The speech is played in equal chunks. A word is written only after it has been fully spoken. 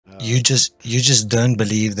You just don't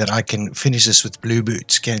believe that I can finish this with blue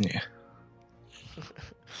boots, can you?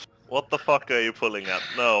 What the fuck are you pulling at?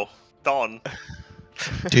 No. Don.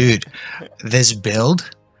 Dude, this build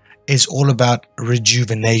is all about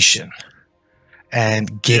rejuvenation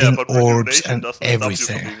and getting but orbs rejuvenation and doesn't everything.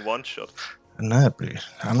 stop you from being one-shot. No, blue.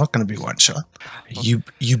 I'm not going to be one shot. You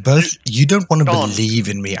don't want to believe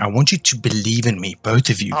in me. I want you to believe in me, both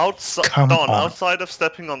of you. Come on. Outside of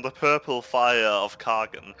stepping on the purple fire of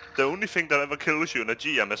Kargan, the only thing that ever kills you in a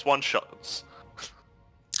GM is one-shots.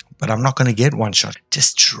 But I'm not going to get one shot.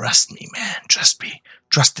 Just trust me, man. Trust me.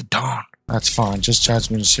 Trust the Dawn. That's fine. Just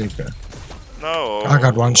charge me to super. No. I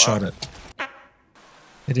got one shot at.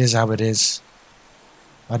 It is how it is.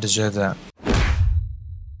 I deserve that.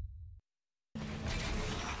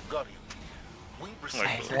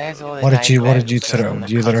 What did you throw? Did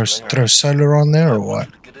you throw solar on there or what?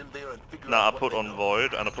 Nah, I put on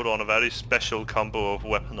void and I put on a very special combo of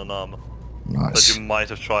weapon and armor. Nice. That you might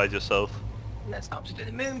have tried yourself. Let's up to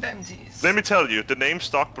the moon bounties. Let me tell you, the name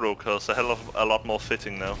Stockbroker is a lot more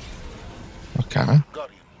fitting now. Okay.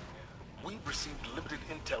 Guardian, we've received limited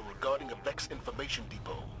intel regarding a Vex information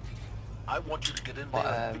depot. I want you to get in there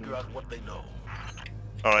and figure out what they know.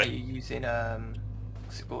 Alright. Are you using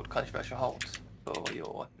what's it called, controversial holds for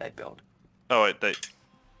your nade build? Oh wait,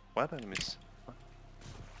 why did I miss?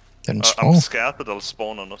 Didn't I'm spawn. scared that they'll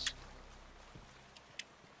spawn on us.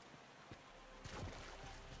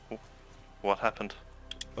 What happened?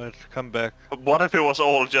 But come back. What if it was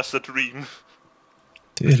all just a dream?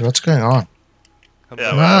 Dude, what's going on? Come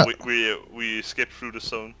Yeah, back. well, we skipped through the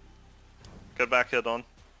zone. Get back here, Don.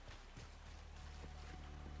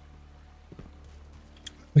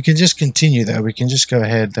 We can just continue though. We can just go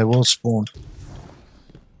ahead. They will spawn.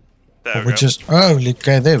 There we go. Oh,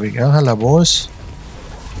 okay, there we go. Hello, boys.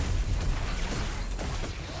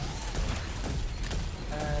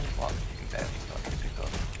 And what? Very start to pick up.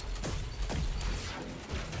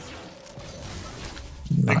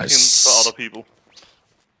 Big Nice. hints for other people.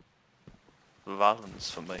 Valence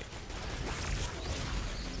for me.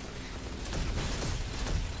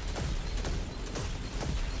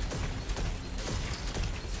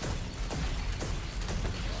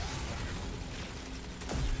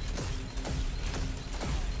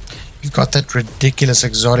 You've got that ridiculous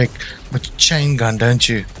exotic with chain gun, don't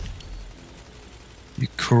you? You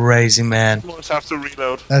crazy man. Always have to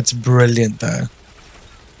reload. That's brilliant though.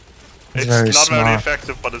 It's very not very smart.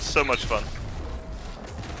 effective, but it's so much fun.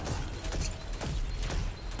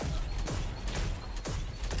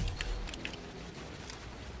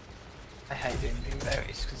 I hate doing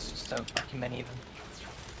berries because there's so fucking many of them.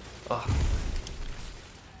 Oh.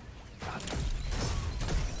 God.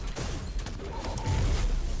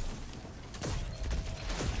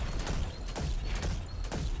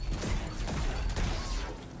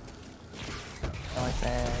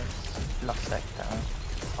 Nightmares, lost sector,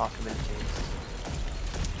 arc abilities.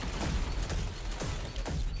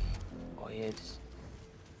 Voids.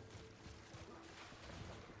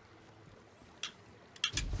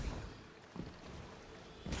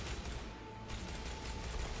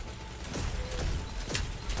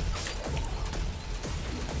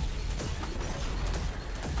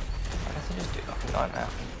 I guess I'll just do like a nightmare.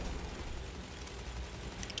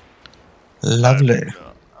 Lovely.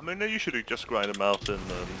 I mean, you should just grind them out in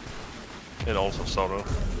Alls of Sorrow.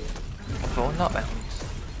 For nightmare hunts.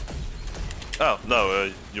 Oh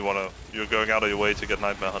no, you're going out of your way to get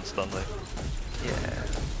nightmare hunts done, like. Yeah,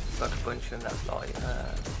 it's like a bunch of them. That's like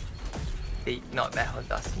the nightmare hunt.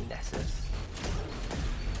 That's Nessus.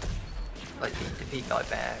 Like defeat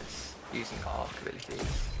nightmares using arc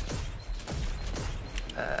abilities.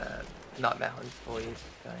 Nightmare hunt void.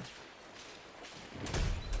 Okay.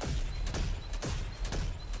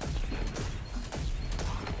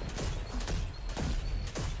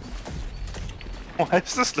 Why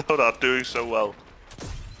is this loadout doing so well?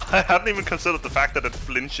 I hadn't even considered the fact that it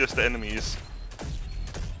flinches the enemies.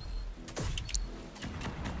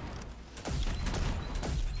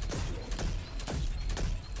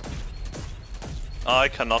 I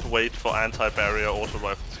cannot wait for anti-barrier auto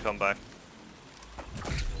rifles to come back.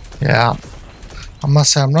 Yeah. I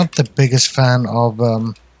must say I'm not the biggest fan of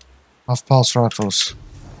pulse rifles.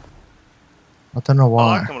 I don't know I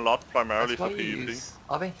why. like them a lot, primarily That's for why you PvP. use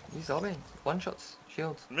RB. Use RB. One shots,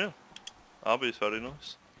 shields. Yeah, RB is very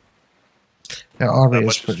nice. Yeah, RB That is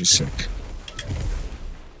much pretty sick.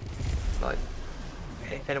 Like,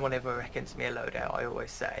 if anyone ever reckons me a loadout, I always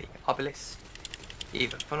say obelisk,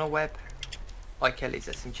 either funnel web, Kelly's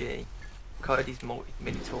SMG, Cody's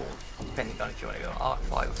mini-tool, depending on if you want to go arc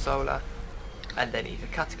fly or solar, and then either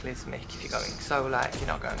cataclysmic if you're going solar. If you're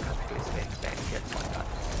not going cataclysmic, then you get like that.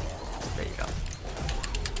 go.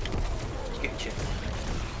 Get you.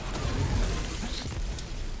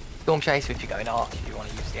 Storm Chaser if you're going arc, if you want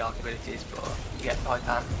to use the arc abilities, but you get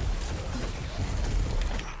Titan.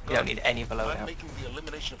 You don't need any below I'm now. making the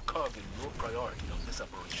elimination of Kargan your priority on this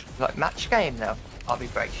operation. Like match game now, I'll be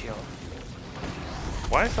break shield.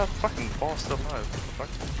 Why is that fucking boss still alive? What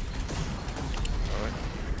the fuck? Alright.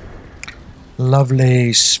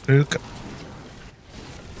 Lovely spook.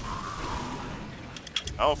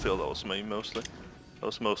 I don't feel that was me mostly. That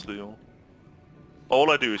was mostly all.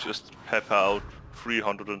 All I do is just pep out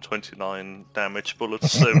 329 damage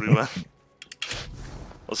bullets everywhere.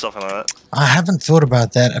 Or something like that. I haven't thought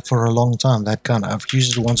about that for a long time. That kind of, I've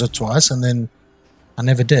used it once or twice, and then I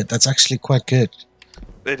never did. That's actually quite good.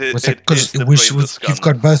 Because You've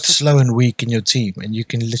got both slow and weak in your team, and you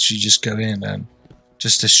can literally just go in and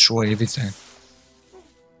just destroy everything.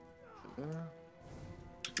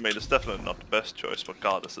 I mean, it's definitely not the best choice, but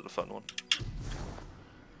God, is it a fun one.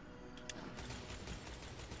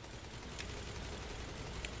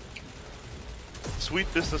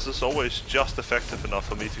 Sweet business is always just effective enough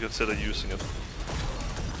for me to consider using it.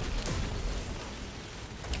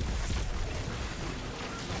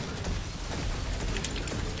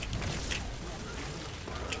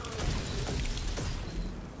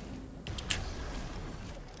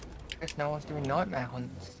 Guess no one's doing nightmare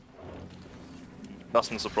hunts.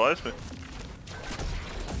 Doesn't surprise me.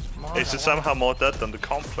 Is it somehow more dead than the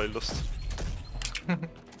comp playlist?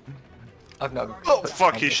 I've never. Oh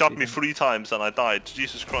fuck, he shot me 3 times and I died.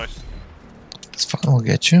 Jesus Christ. It's fine, we'll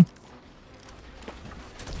get you.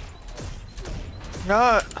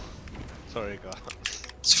 No. Sorry, God.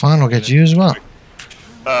 It's fine, we'll get you as well.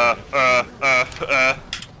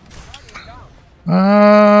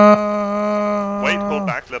 Wait, pull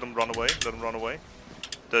back, let him run away, let him run away.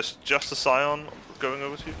 There's just a Scion going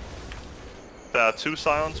over to you. There are 2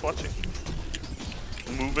 Scions watching.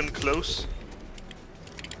 Moving close.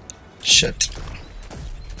 Shit.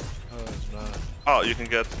 Oh, no. Oh, you can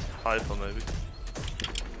get hyper maybe.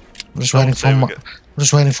 I'm just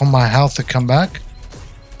waiting for my health to come back.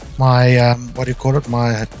 My what do you call it?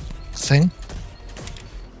 My thing.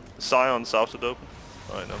 Scion's out to open.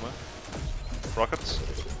 Alright, never mind. Rockets.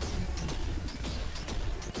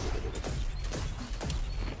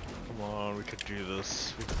 Come on, we could do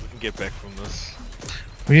this. We can get back from this.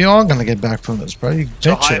 We are gonna get back from this, bro. You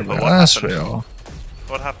So betcha, hyper, bro. what Yes, happened? we are.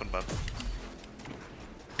 What happened, man?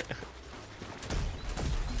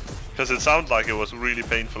 Because it sounded like it was really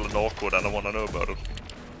painful and awkward and I want to know about it.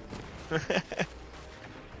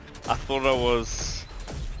 I thought I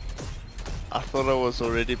was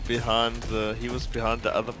already behind the... He was behind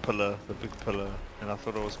the other pillar, the big pillar. And I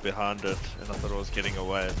thought I was behind it, and I thought I was getting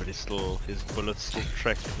away, but his bullets still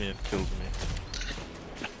tracked me and killed me.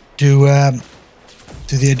 Do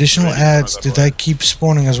the additional Ready, ads, by do the they way. keep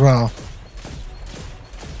spawning as well?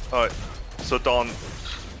 Alright, so Don...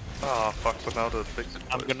 Ah, fuck, but now the big...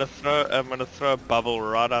 I'm gonna throw a bubble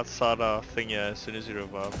right outside our thing here as soon as you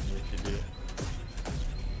revive me if you do.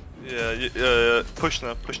 Yeah, push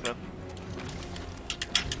now, push now.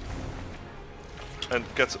 And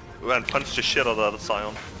punch the shit out of the other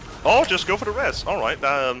Scion. Oh, just go for the res. Alright,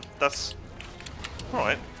 that's...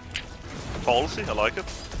 Alright. Policy, I like it.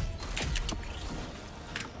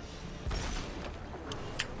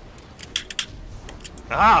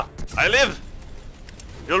 Ah! I live!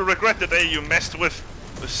 You'll regret the day you messed with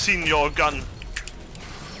the senior gun.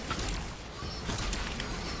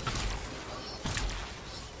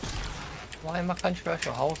 Why are my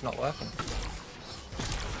controversial holes not working?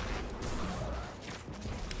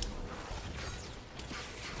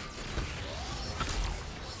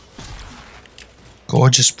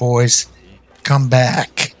 Gorgeous boys. Come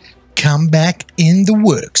back. Come back in the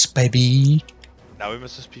works, baby. Now we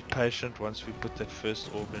must just be patient once we put that first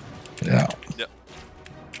orb in. Yeah. Yep.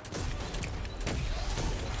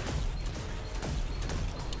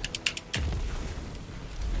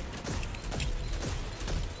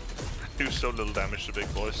 Do so little damage to big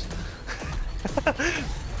boys.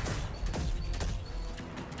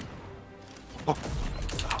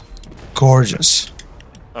 Gorgeous.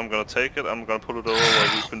 I'm gonna take it, I'm gonna pull it over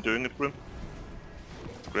while you've been doing it, Grim.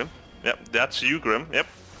 Grim? Yep, that's you, Grim, yep.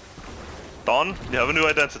 Don, you have a new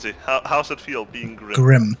identity. How's it feel being Grim?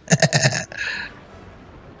 Grim.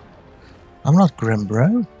 I'm not grim,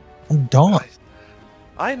 bro. I'm Dawn.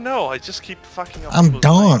 I know, I just keep fucking up. I'm people's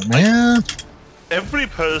Dawn, names. man. Every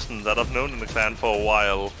person that I've known in the clan for a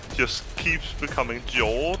while just keeps becoming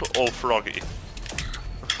Jord or Froggy.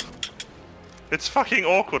 It's fucking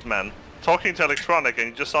awkward, man. Talking to Electronic and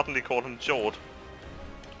you just suddenly call him Jord.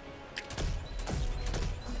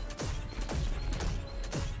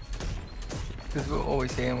 Because we're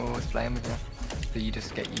always here and we're always playing with you. So you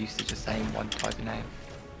just get used to just saying one type of name.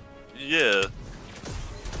 Yeah.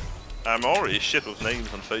 I'm already shit with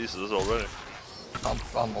names and faces already. I'm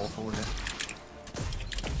all for it.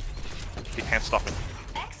 He can't stop me.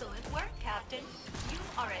 Excellent work, Captain. You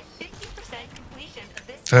are at 50% completion of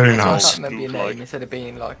this. Very I nice. can't remember your Spook-like. name instead of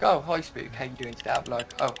being like, oh, hi Spook, how you doing today? I'll be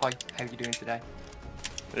like, oh, hi, how you doing today?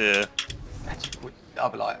 Yeah. Actually, I'll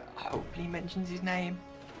be like, I hope he mentions his name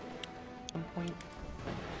at some point.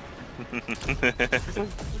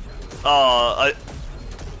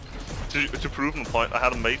 To prove my point, I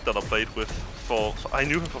had a mate that I played with I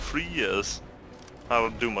knew him for 3 years. I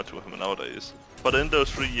don't do much with him nowadays. But in those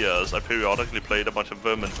 3 years, I periodically played a bunch of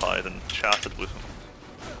Vermintide and chatted with him.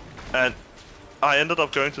 And I ended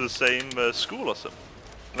up going to the same school as him.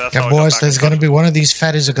 That's how Yeah, I got boys, back there's in gonna touch be with one of these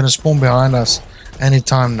fatties are gonna spawn behind us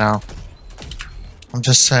anytime now. I'm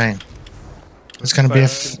just saying. There's gonna be a.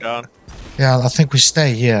 Yeah, I think we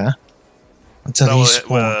stay here until him. he No,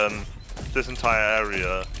 spawns. this entire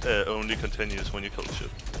area only continues when you kill shit.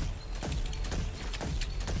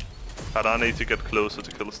 And I need to get closer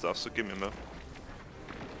to kill stuff, so give me a minute.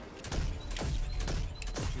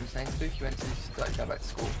 You were saying Spook, you went to go back to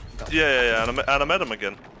school. Yeah, and I met him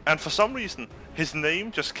again. And for some reason, his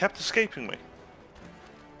name just kept escaping me.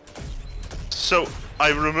 So, I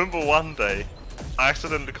remember one day, I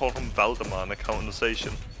accidentally called him Valdemar in a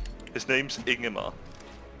conversation. His name's Ingemar.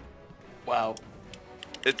 Wow.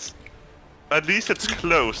 At least it's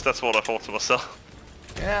close, that's what I thought to myself.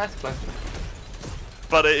 Yeah, that's close.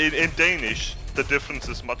 But in Danish, the difference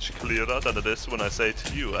is much clearer than it is when I say it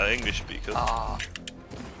to you, an English speaker. Ah.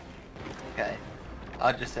 Okay.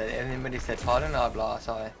 I just said, and then when he said pardon, I'd be like,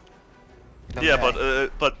 sorry. Yeah, Okay.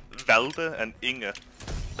 but Valde and Inge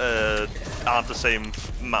aren't the same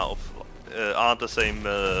mouth, aren't the same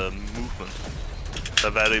movement.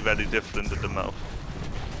 They're very, very different in the mouth.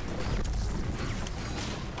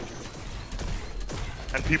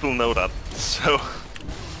 And people know that, so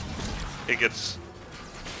it gets...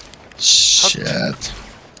 Shit.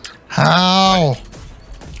 How?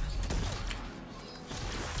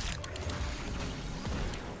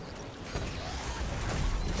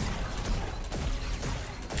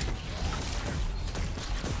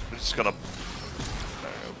 I'm just gonna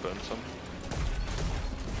burn some.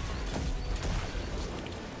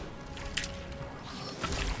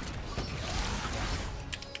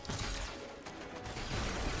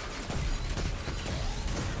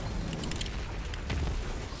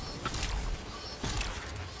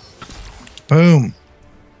 Boom.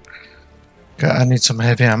 Okay, I need some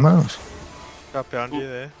heavy ammo. Got behind you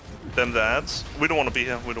there. Them the ads. We don't want to be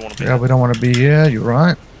here. We don't want to be Yeah, here. we don't want to be here. You're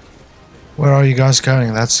right. Where are you guys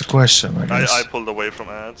going? That's the question, I guess. I pulled away from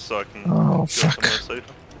ads so I can Oh, go fuck. somewhere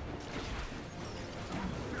safer.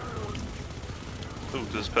 Ooh,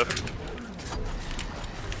 this is perfect.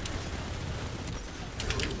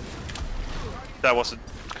 That was a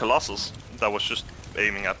Colossus that was just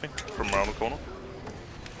aiming at me from around the corner.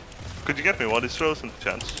 Could you get me while he's frozen,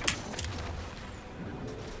 chance?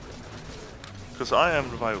 Because I am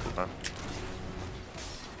revivable now.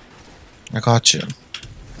 I got you.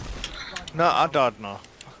 No, I died now.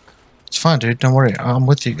 It's fine, dude. Don't worry. I'm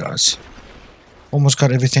with you guys. Almost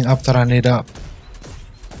got everything up that I need up.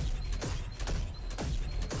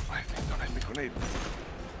 Grenade.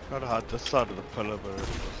 Gotta hide this side of the pillar, but it was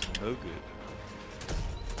no good.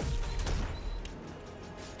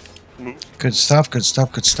 Move. Good stuff, good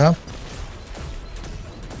stuff, good stuff.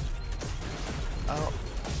 Ow.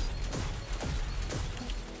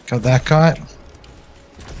 Got that guy.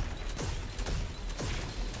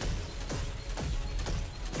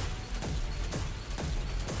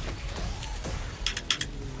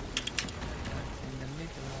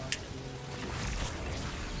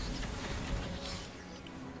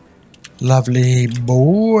 Lovely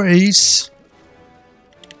boys.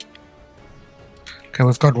 Okay,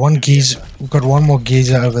 we've got one geezer. We've got one more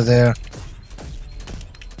geezer over there.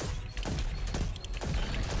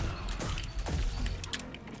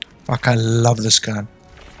 Fuck, I love this gun.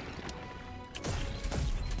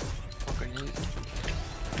 Fucking use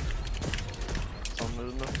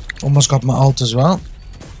it. Almost got my ult as well.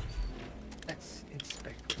 Let's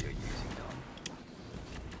inspect what you're using, Don.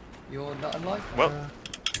 You're not alive? Well.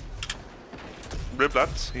 Rib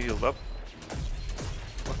lads, healed up.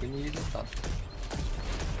 Fucking use it, Don.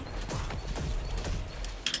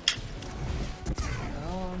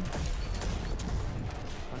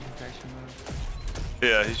 Concentration mode.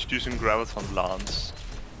 Yeah, he's using Graviton Lance.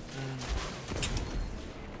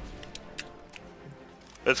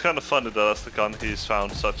 It's kind of funny that that's the gun he's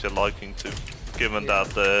found such a liking to, given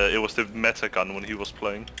that it was the meta gun when he was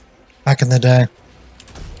playing. Back in the day.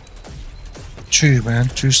 True, man.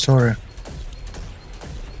 True story.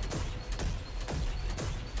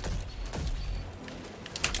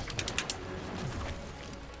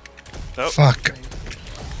 Nope. Fuck.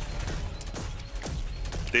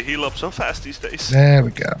 They heal up so fast these days. There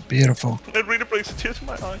we go. Beautiful. It really brings a tear to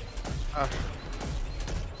my eye.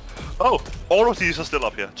 Oh, all of these are still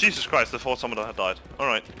up here. Jesus Christ, I thought someone had died.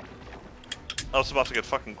 Alright. I was about to get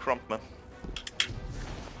fucking crumped, man.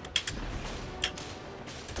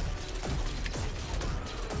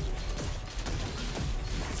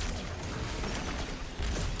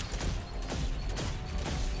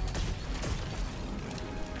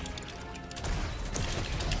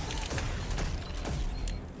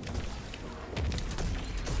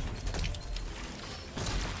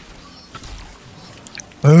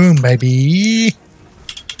 Boom, baby.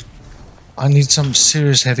 I need some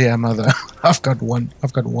serious heavy ammo though. I've got one.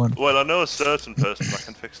 Well, I know a certain person that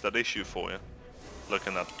can fix that issue for you.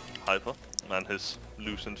 Looking at Hyper and his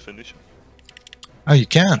loosened finisher. Oh, you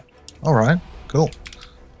can? Alright, cool.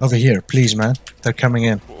 Over here, please, man. They're coming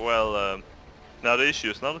in. Well, now the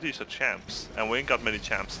issue is none of these are champs, and we ain't got many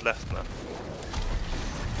champs left now.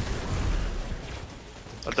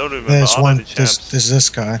 I don't remember. There's are one. there any champs? There's this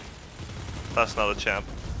guy. That's not a champ.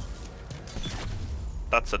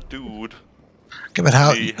 That's a dude. Okay, but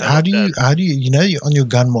how do you on your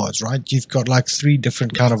gun mods, right? You've got like 3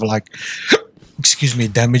 different kind of like, excuse me,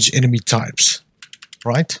 damage enemy types,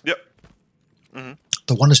 right? Yep. Mm-hmm.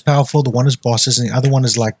 The one is powerful, the one is bosses, and the other one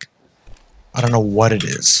is like, I don't know what it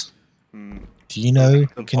is. Do you know?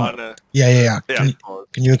 Yeah.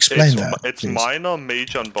 Can you explain that? It's please? minor,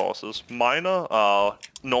 major, and bosses. Minor are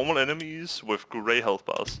normal enemies with grey health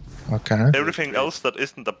bars. Okay. Everything else that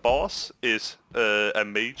isn't a boss is a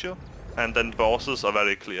major, and then bosses are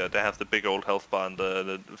very clear. They have the big old health bar and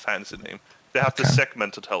the fancy name. They have the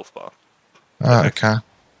segmented health bar. Okay.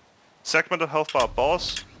 Segmented health bar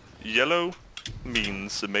boss, yellow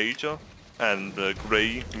means a major, and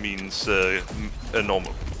grey means a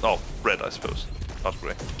normal. Oh, red I suppose, not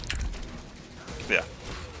grey. Yeah.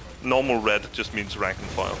 Normal red just means rank and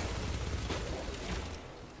file.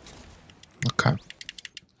 Okay.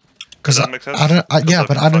 Because Does that make sense? I don't.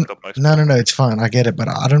 No, it's fine. I get it, but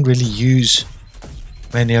I don't really use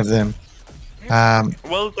many of them.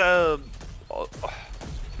 Well, I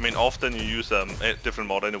mean, often you use a different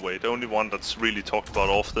mod anyway. The only one that's really talked about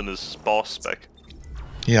often is boss spec.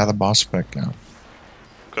 Yeah, the boss spec. Yeah.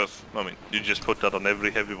 Because I mean, you just put that on every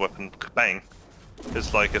heavy weapon. Bang!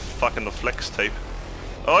 It's like a fucking flex tape.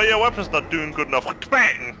 Oh, your weapon's not doing good enough.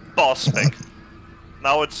 Bang! Boss spec.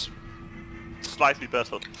 Now it's slightly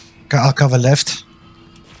better. I'll cover left.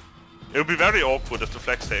 It would be very awkward if the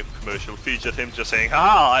flex tape commercial featured him just saying,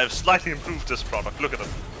 "Ah, I've slightly improved this product. Look at it.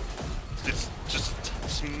 It's just a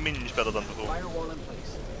smidge better than before." Firewall in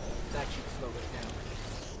place. That should slow it down.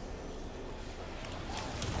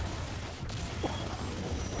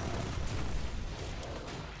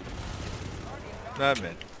 No,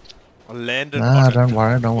 man. I landed. Nah, don't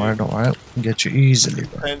worry. We can get you easily,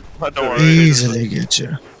 bro. Don't worry. Easily get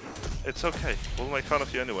you. It's okay. We'll make fun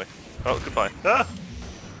of you anyway. Oh, goodbye. Ah!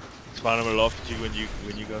 It's fine. I'm gonna laugh at you when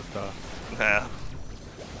you go star. Nah.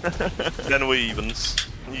 Then we evens.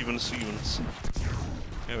 Evens.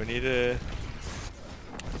 Yeah, we need a.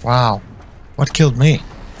 Wow. What killed me?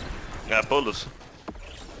 Yeah, bullets.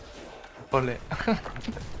 Bullet.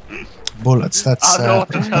 Bullets. That's. I know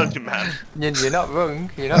what to tell you, man. You're not wrong.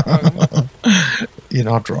 You're not wrong. You're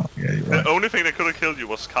not wrong. Yeah, you're right. The only thing that could have killed you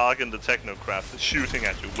was Kargan the Technocrat shooting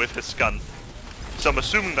at you with his gun. So I'm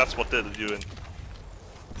assuming that's what did you in.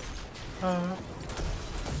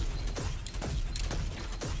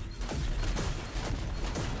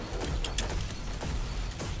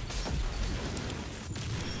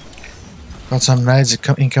 Got some nades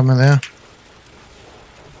incoming there.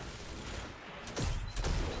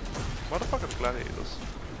 What the fuck are the gladiators?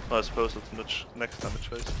 Oh, I suppose it's next damage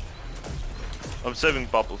phase. I'm saving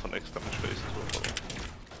bubble for next damage phase as well.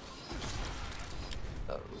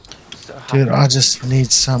 Dude, I just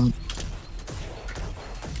need some.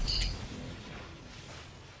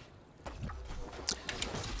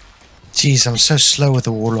 Jeez, I'm so slow with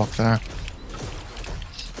the Warlock there.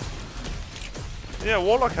 Yeah,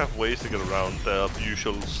 Warlock have ways to get around their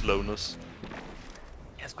usual slowness.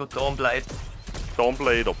 It's got Dawnblade.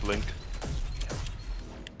 Dawnblade or Blink.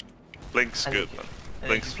 Blink's And good, man. And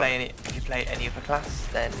Blink's if you play any other class,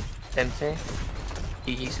 then them two,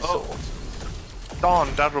 you use a sword.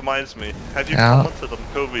 Dawn, that reminds me. Have you Yeah. commented on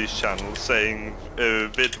Kovi's channel saying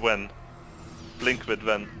vid when? Blink vid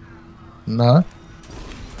when? No?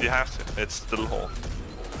 You have to. It's still Hall.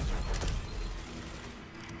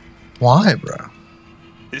 Why, bro?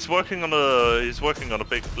 He's working on a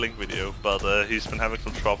big Blink video, but he's been having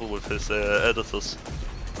some trouble with his editors.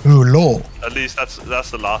 Ooh, lol. At least that's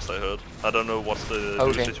the last I heard. I don't know what's the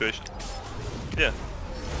new situation. Yeah.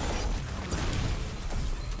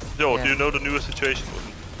 Yo, do you know the newest situation with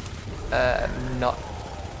him? Not.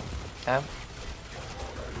 No,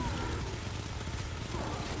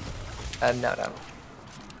 no.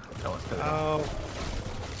 No what's going on.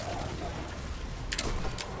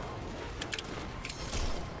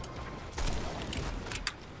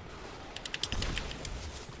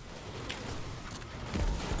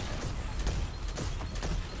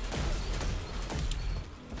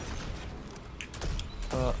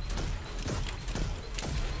 But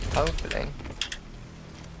hopefully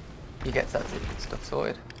he gets that stuff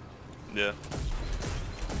sorted. Yeah.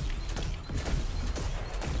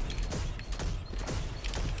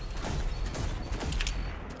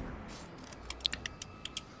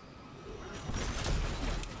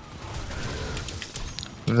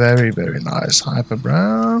 Very, very nice. Hyper,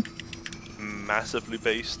 bro. Massively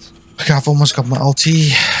based. Okay, I've almost got my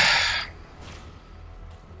ulti.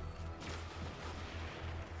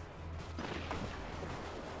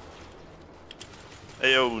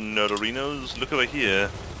 Hey yo, Nerdorinos, look over here.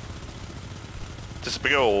 There's a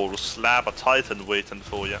big old slab of Titan waiting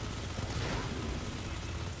for you.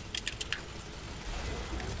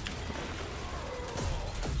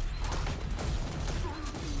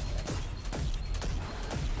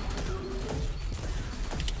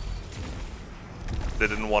 They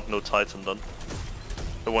didn't want no Titan done.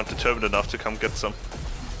 They weren't determined enough to come get some.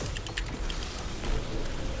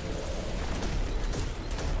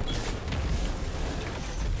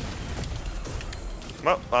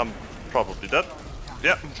 Well, I'm probably dead.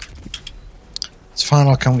 Yeah. It's fine,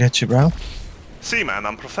 I'll come get you, bro. See, man,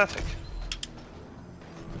 I'm prophetic.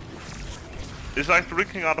 It's like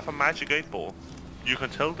drinking out of a magic 8-ball. You can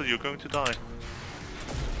tell that you're going to die.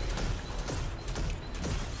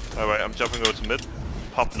 Alright, I'm jumping over to mid.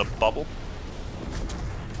 Popping a bubble.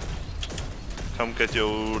 Come get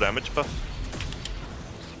your damage buff.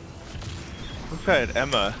 Okay,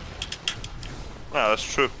 ammo. Ah, that's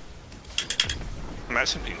true.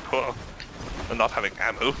 Imagine being poor and not having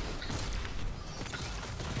ammo.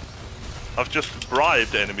 I've just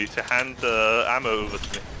bribed the enemy to hand ammo over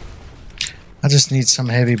to me. I just need some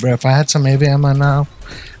heavy, bro. If I had some heavy ammo now,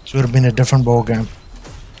 it would have been a different ball game.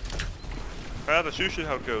 Yeah, that's usually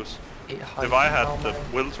how it goes. If I had the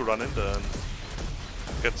will to run in there and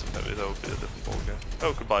get some heavy, that would be a different ball game.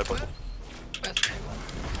 Oh, goodbye, bubble.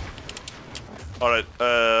 Alright,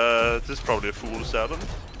 this is probably a fool's errand.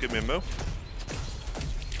 Give me a mo.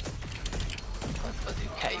 I'll do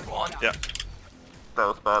K1. Yeah. That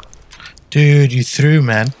was bad. Dude, you threw,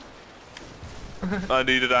 man. I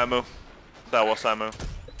needed ammo. That was ammo.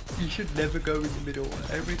 You should never go in the middle.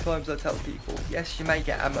 Every time I tell people, yes, you may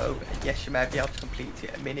get ammo, and yes, you may be able to complete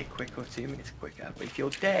it a minute quicker or 2 minutes quicker, but if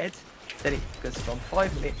you're dead, then it goes from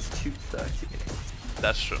 5 minutes to 30 minutes.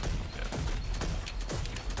 That's true. Yeah.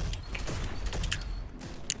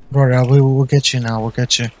 Right, we'll get you now, we'll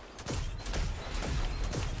get you.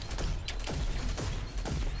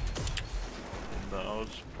 Now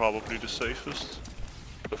it's probably the safest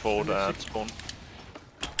before the ad spawn.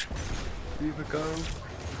 You either go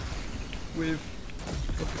with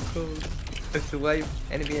what's it called? It's the way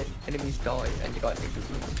enemies die and you got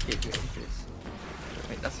niggas get you into this. I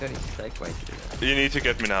think that's the only safe way to do it. You need to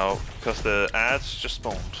get me now, because the ads just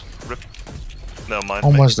spawned. Rip. Never mind.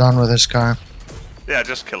 Almost done with this guy. Yeah,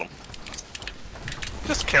 just kill him.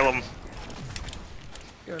 Just kill him.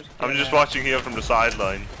 I'm just watching here from the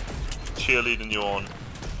sideline, cheerleading you on.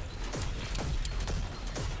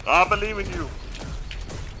 I believe in you.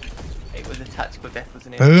 It was a tactical death,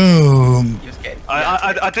 wasn't it? Boom. You just get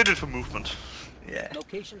I did it for movement. Yeah.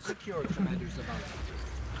 Location secured, Commander's about.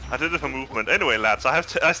 I did it for movement. Anyway, lads, I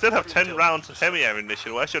still have 10 rounds of heavy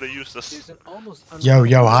ammunition. Why should I use this? Yo,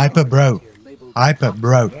 hyper, bro. Hyper,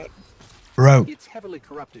 bro. Bro. It's heavily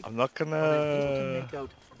corrupted. I'm not gonna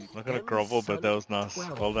grovel, but that was nice.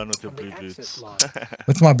 Well done with your blue boots.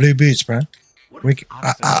 With my blue boots, bro.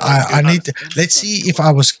 I need to, let's see if I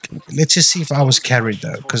was, let's just see if I was carried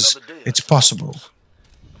though, because it's possible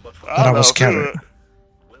that I was carried.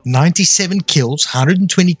 97 kills,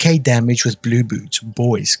 120k damage with blue boots.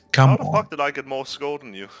 Boys, come on. How the fuck did I get more score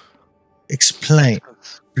than you? Explain.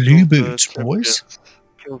 Blue boots, boys.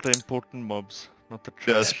 Kill the important mobs, not the trash.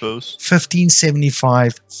 Yeah, I suppose.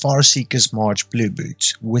 1575 Farseeker's March blue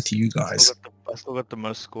boots with you guys. I still got the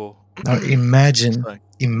most score. Now imagine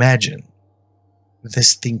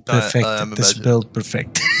this thing perfected, this build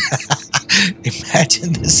perfected.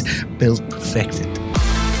 Imagine this build perfected.